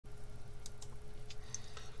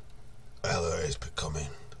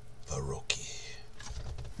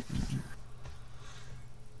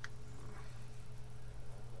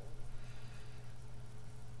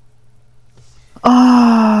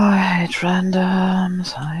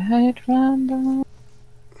randoms. I hate randoms.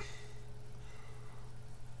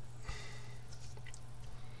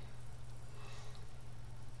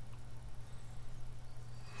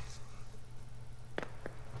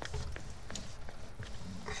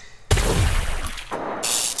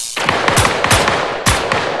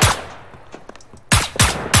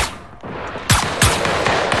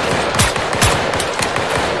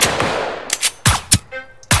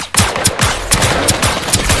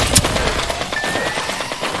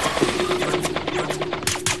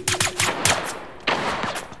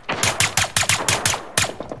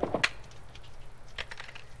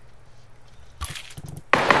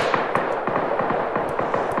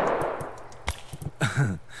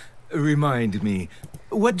 Remind me,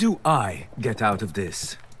 what do I get out of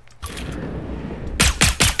this?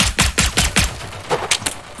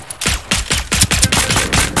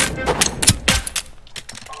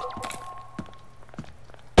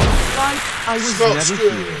 Like I was never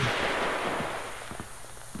here.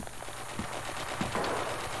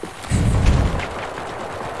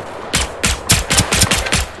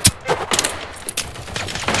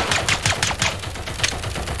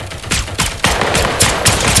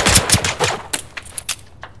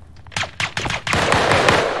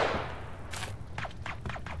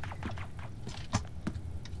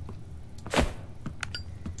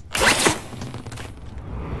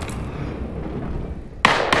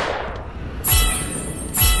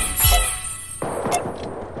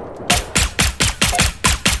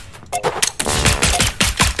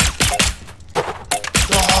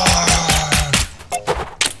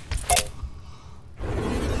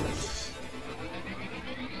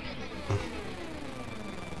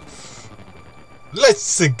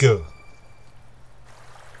 Let's go.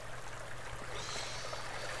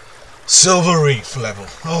 Silver Reef level.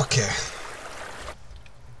 Okay.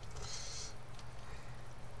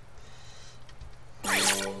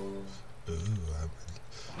 Ooh,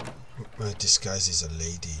 my disguise is a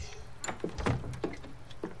lady.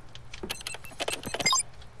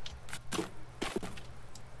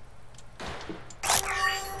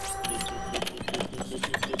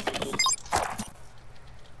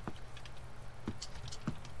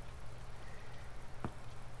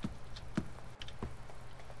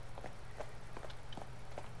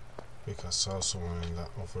 I saw someone in that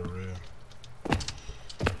other room.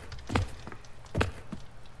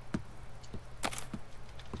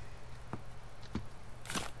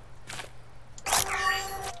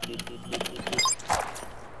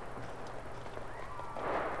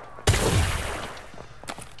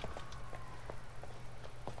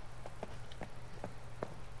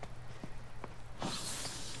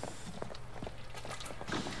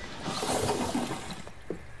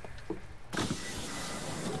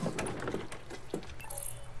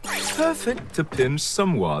 Perfect to pinch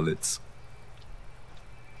some wallets.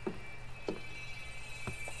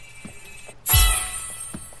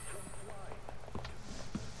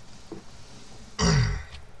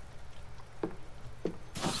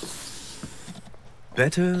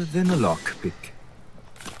 Better than a lockpick.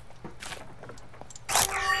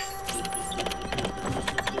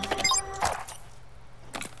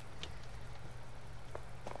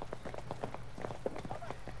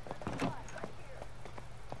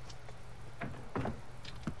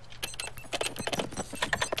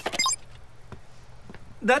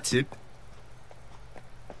 That's it.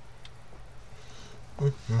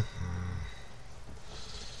 I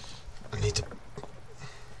need to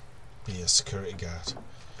be a security guard.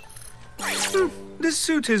 This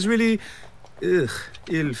suit is really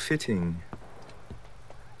ill-fitting.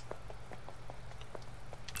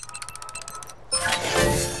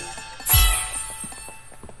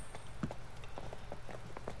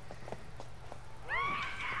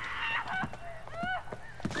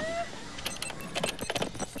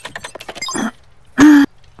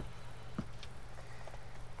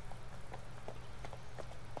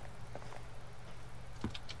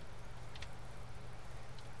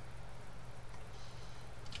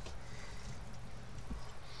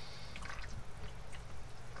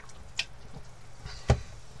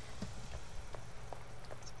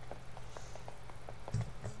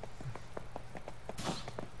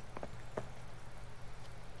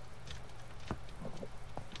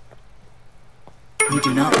 We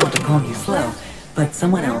do not want to call you slow, but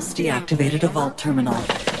someone else deactivated a vault terminal.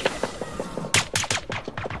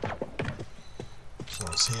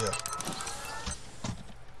 Someone's here.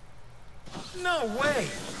 No way!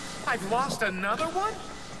 I've lost another one?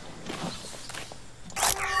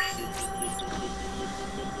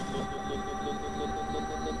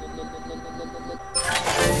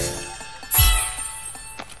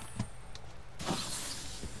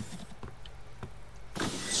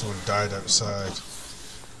 Someone died outside.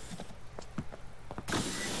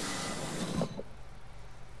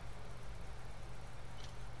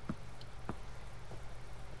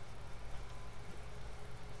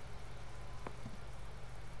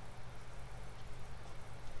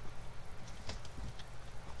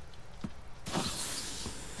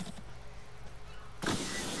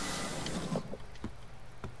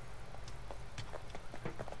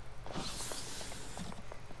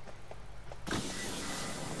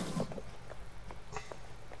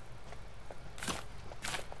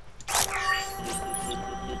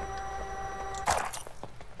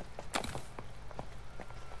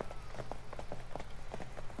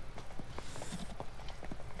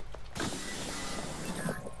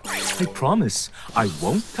 I promise I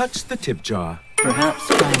won't touch the tip jar. Perhaps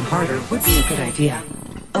trying harder would be a good idea.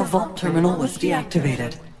 A vault terminal was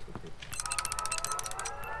deactivated.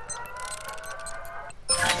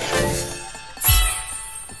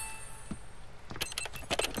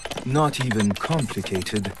 Not even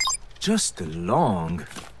complicated, just long.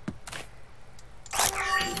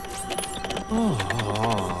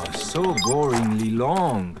 Oh, so boringly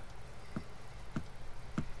long.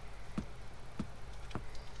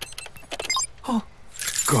 Oh,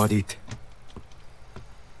 got it.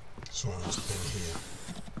 Someone's been here.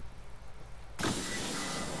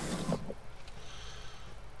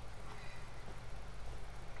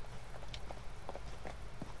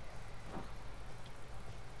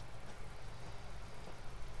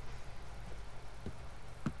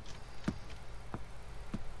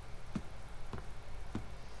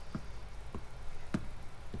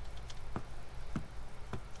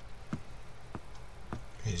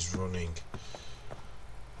 He's running.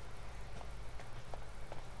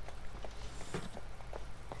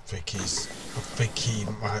 I think he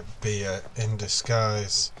might be in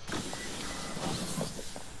disguise.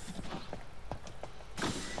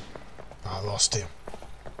 I lost him.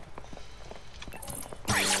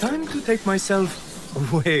 Time to take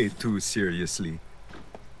myself way too seriously.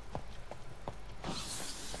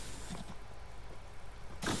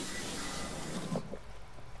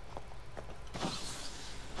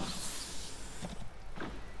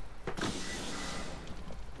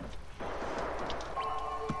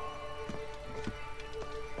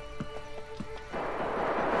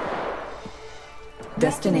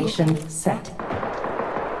 Destination set.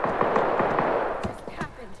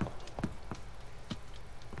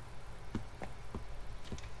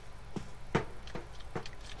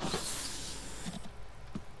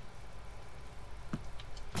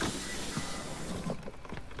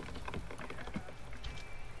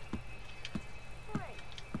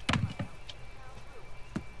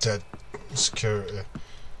 Dead security.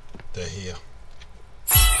 They're here.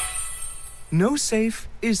 No safe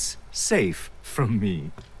is safe from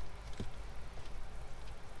me.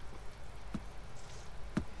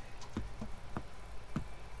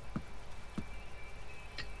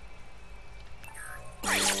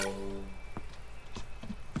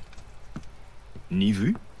 Ni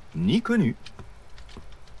vu, ni connu.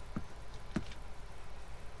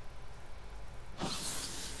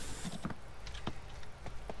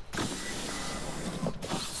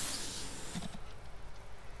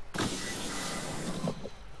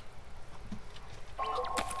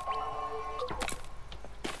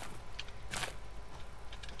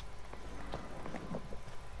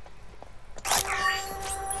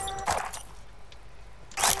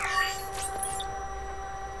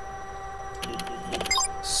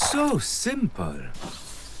 So simple.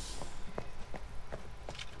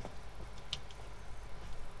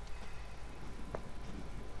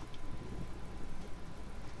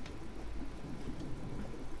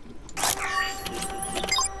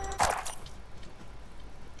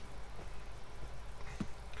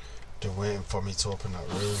 They're waiting for me to open that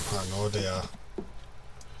room. I know they are.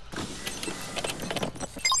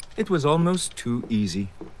 It was almost too easy.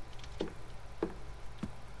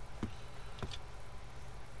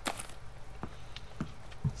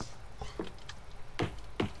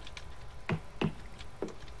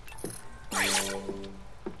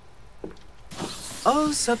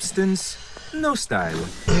 All substance, no style.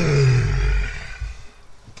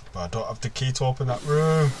 But I don't have the key to open that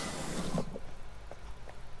room.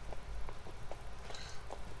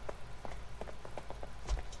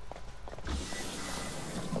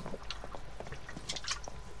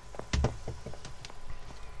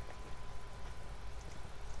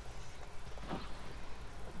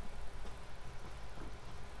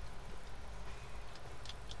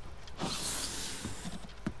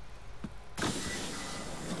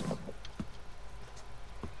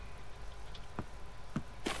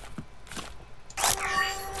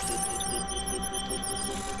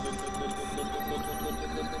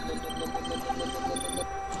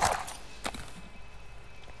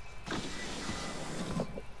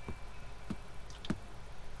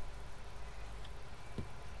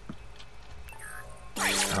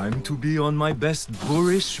 Time to be on my best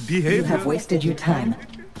boorish behavior. You have wasted your time.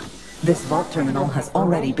 This vault terminal has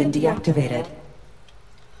already been deactivated.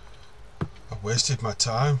 I wasted my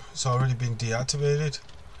time. It's already been deactivated.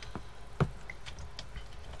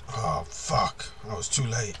 Oh, fuck. I was too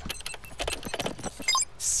late.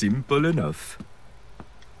 Simple enough.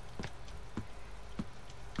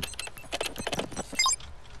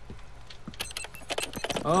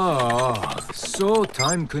 Ah, so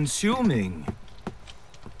time-consuming.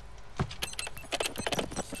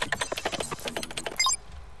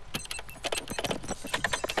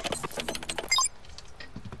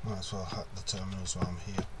 Might as well hack the terminals while I'm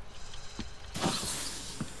here.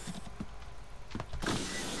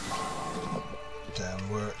 Then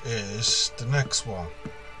where is the next one?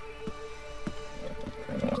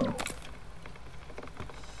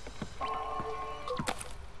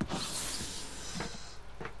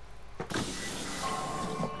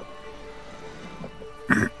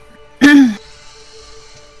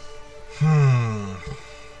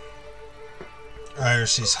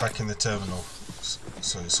 Iris is hacking the terminal,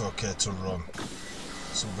 so it's okay to run.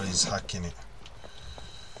 Somebody's hacking it.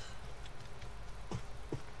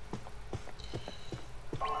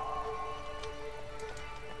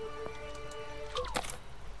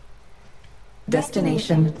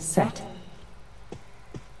 Destination set.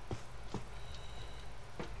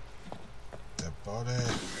 The body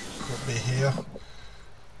could be here.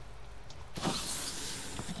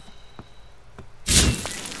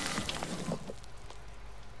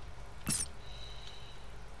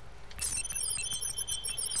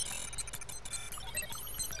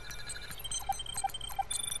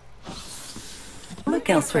 Look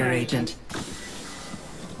elsewhere, Agent.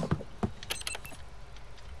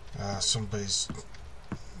 Somebody's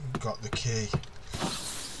got the key.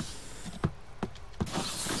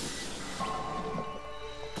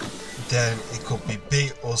 Then it could be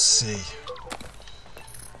B or C.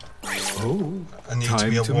 Oh, I need time to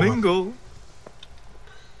be a woman. mingle.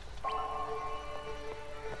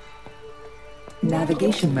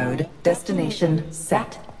 Navigation mode. Destination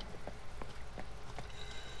set.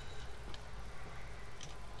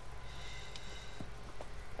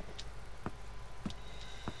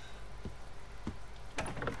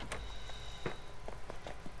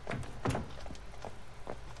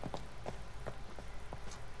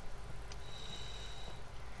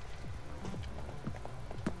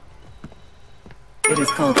 It is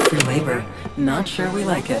called free labor. Not sure we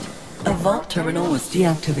like it. A vault terminal was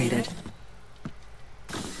deactivated.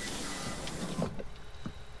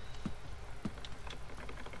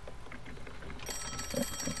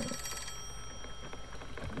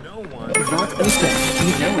 No one. Vault open.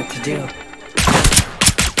 You know what to do.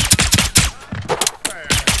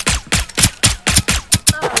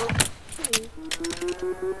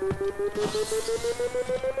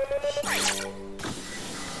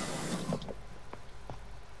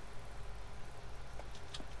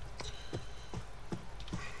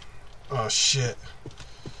 Oh shit.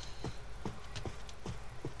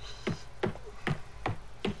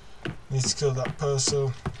 Need to kill that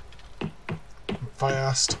person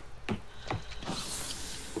fast.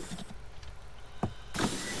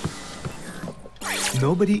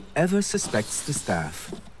 Nobody ever suspects the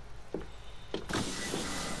staff.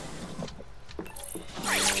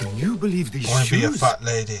 Can you believe these I want to be a shoes? fat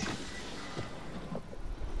lady.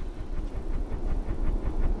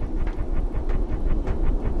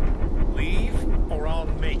 Leave, or I'll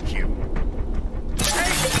make you.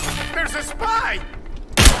 Hey! There's a spy!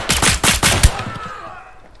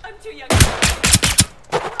 I'm too young.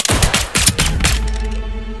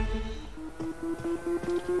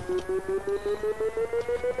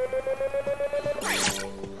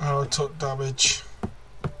 Oh, I took damage.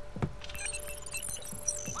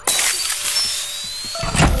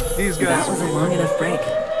 These That guys. was a long enough break.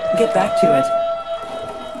 Get back to it.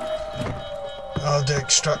 Oh, they're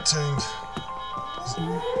extracting.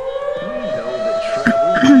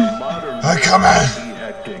 Hey, come on!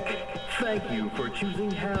 Thank you for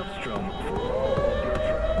choosing Halfstrom.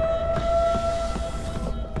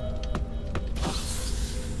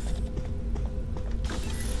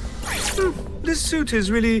 This suit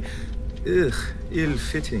is really,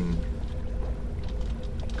 ill-fitting.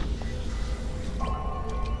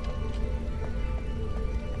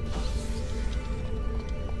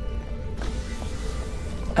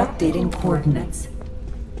 Updating coordinates.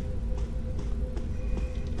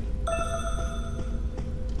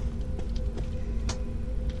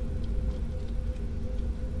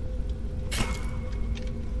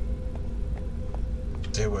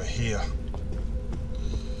 They were here.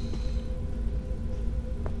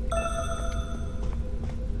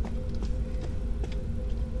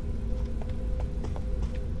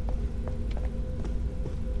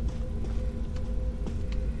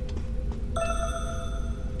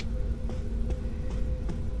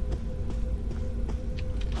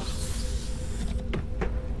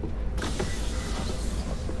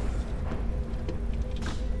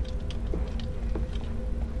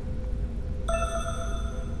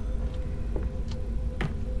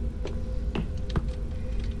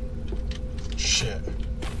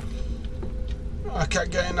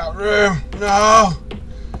 can't get in that room. No.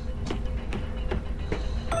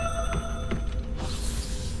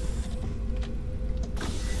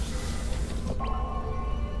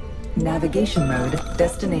 Navigation mode.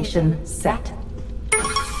 Destination set.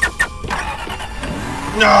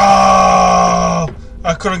 No!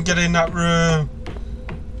 I couldn't get in that room.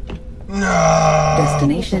 No!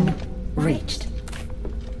 Destination reached.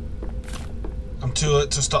 I'm too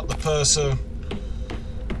late to stop the person.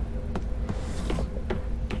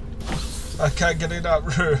 I can't get in that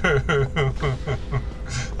room.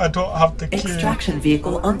 I don't have the key. Extraction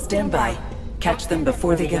vehicle on standby. Catch them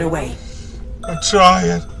before they get away. I'm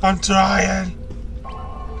trying. I'm trying.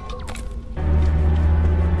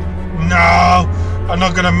 No! I'm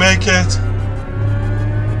not gonna make it.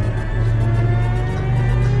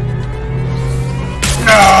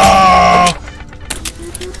 No!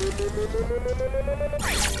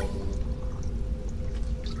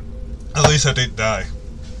 At least I didn't die.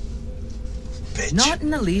 Bitch. Not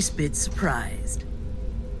in the least bit surprised.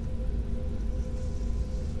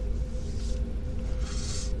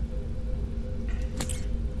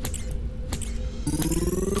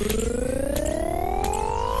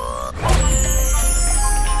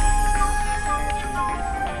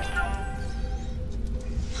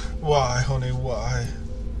 Why, honey, why?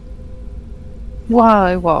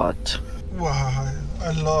 Why what? Why?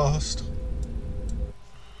 I lost.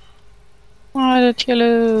 Why did you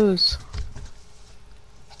lose?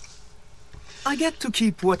 I get to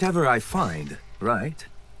keep whatever I find, right?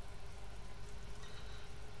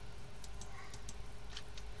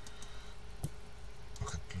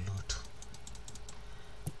 Look at the loot.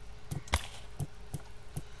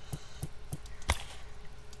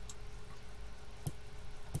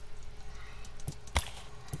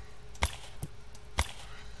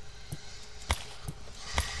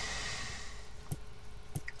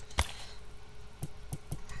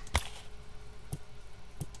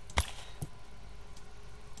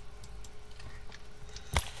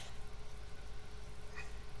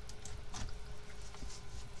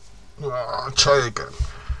 I'll try again.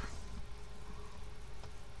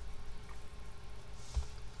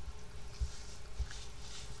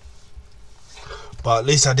 But at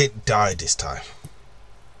least I didn't die this time.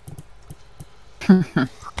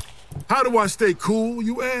 How do I stay cool,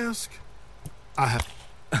 you ask? I have...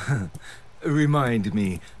 Remind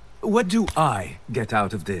me, what do I get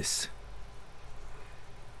out of this?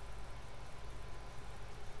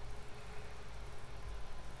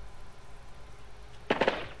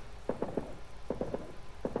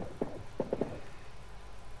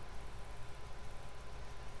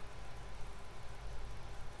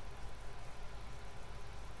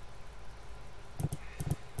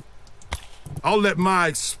 I'll let my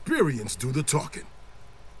experience do the talking.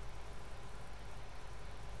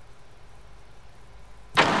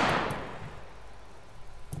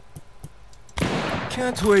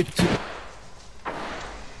 Can't wait to...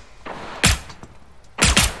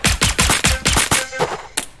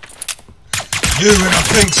 You in a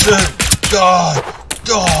pink suit! God!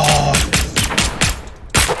 God!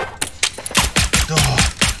 God!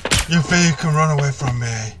 You think you can run away from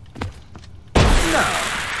me? Now,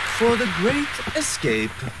 for the great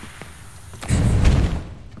escape.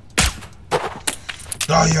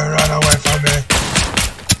 No, you run away from me!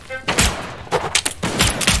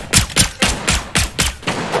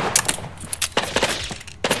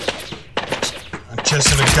 I'm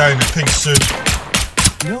chasing a guy in a pink suit.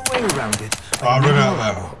 No way around it. I'll run out of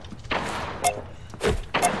ammo.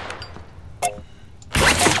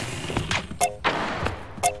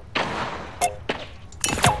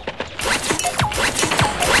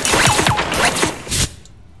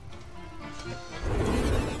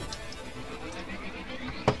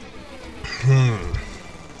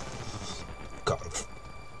 God.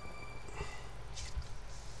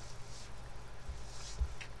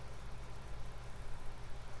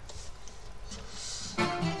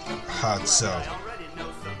 Hard sell.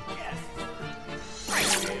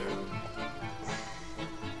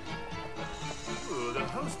 Ooh, the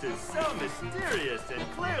host is so mysterious and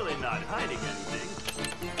clearly not hiding anything.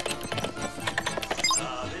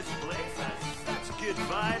 This place has such good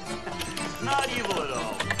vibes. Not evil at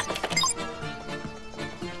all.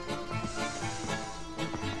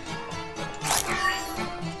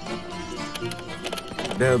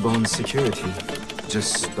 Bare-bones security.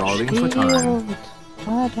 Just stalling for time. Shield.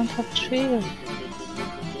 Oh, I don't have shield.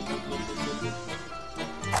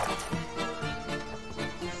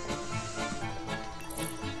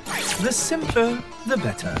 The simpler, the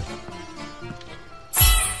better.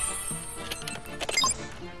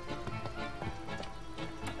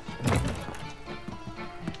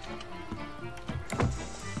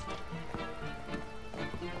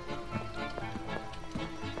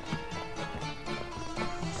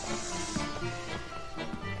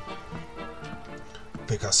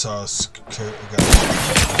 think I saw a security guard.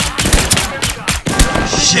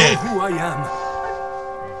 Shit! Who I am?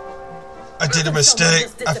 I did a mistake.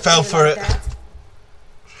 I fell for it.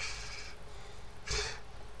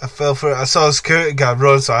 I fell for it. I saw a security guard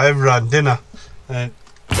run, so I ran, didn't I? And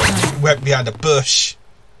went behind a bush.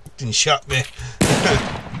 Didn't shot me.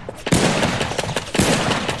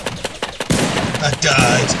 I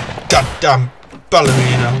died. Goddamn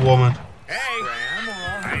ballerina woman. Hey,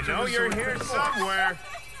 I know you're here somewhere.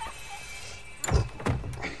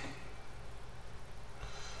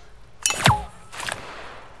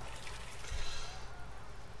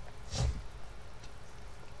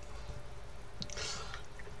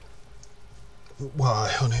 Why,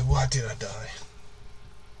 honey? Why did I die?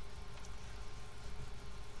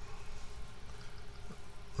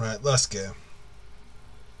 Right, last game.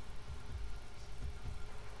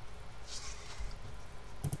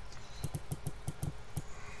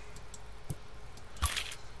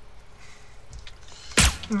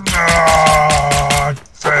 No, I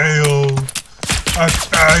failed. I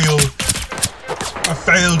failed. I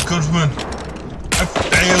failed, Goodman. I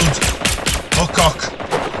failed. Huckcock.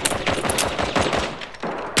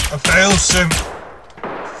 I failed, Sim.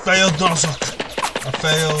 Failed, Nozzle. I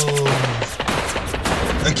failed.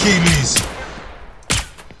 Achilles.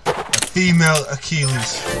 A female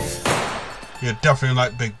Achilles. You're definitely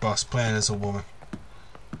like Big Boss playing as a woman.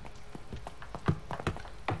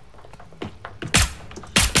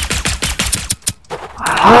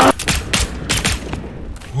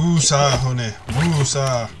 Woo-sa, honey.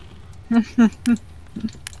 Woo-sa.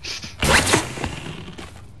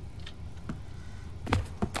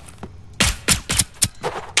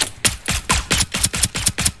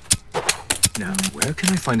 Now, where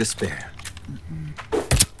can I find a spare?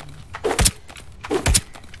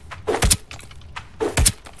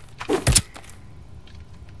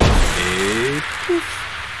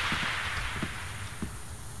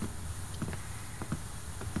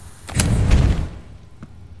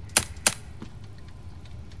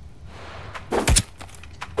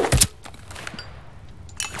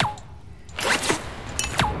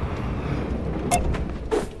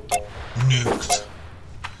 Nuked.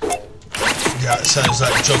 Yeah, it sounds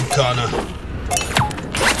like John Connor.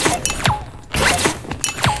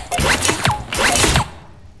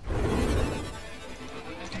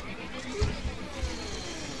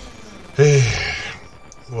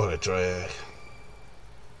 What a drag.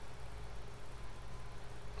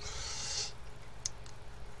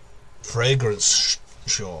 Fragrance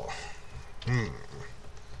sure.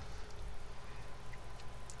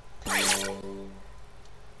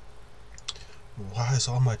 Why is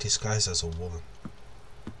all my disguise as a woman?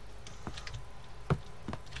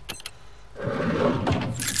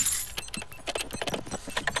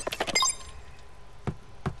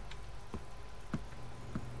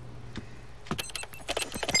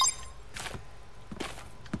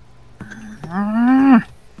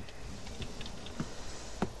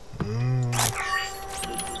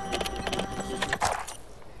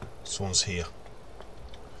 This one's here.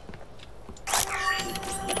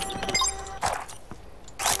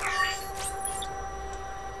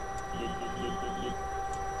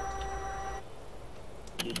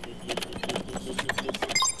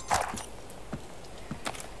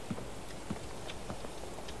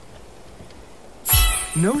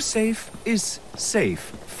 No safe is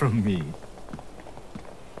safe from me.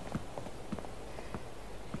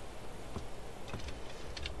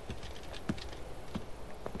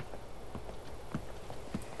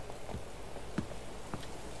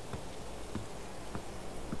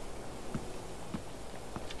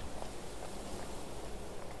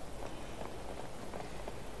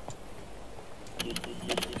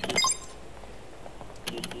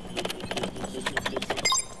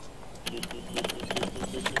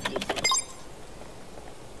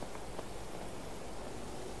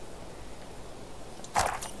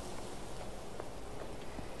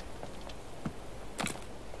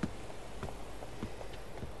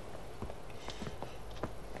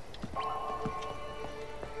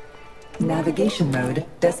 Navigation mode,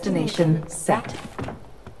 destination set.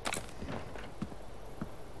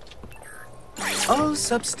 All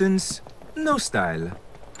substance, no style.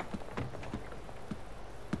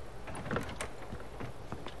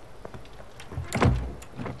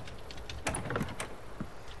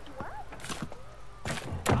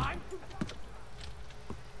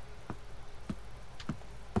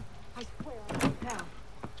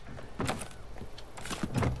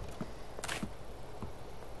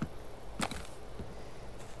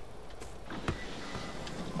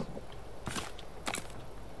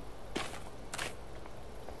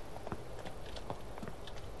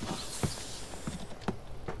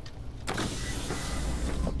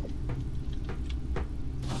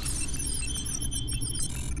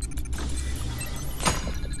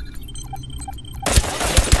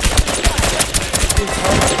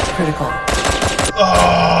 critical.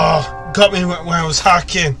 Oh, got me when I was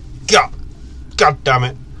hacking. God damn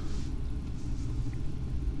it.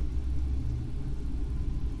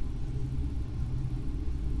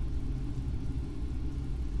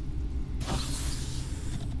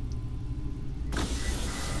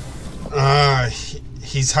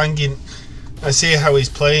 He's hanging. I see how he's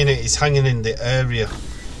playing it. He's hanging in the area.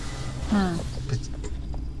 But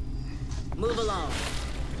Move along.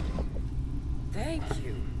 Thank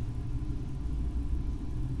you.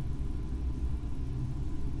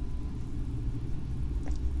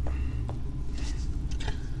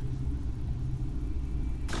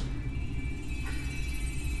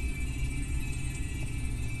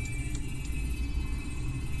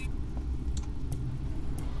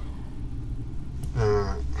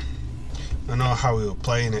 I know how we were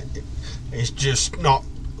playing it. It's just not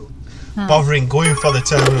bothering going for the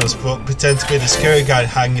terminals, but pretend to be the security guard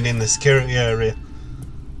hanging in the security area.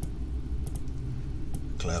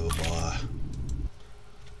 Clever boy.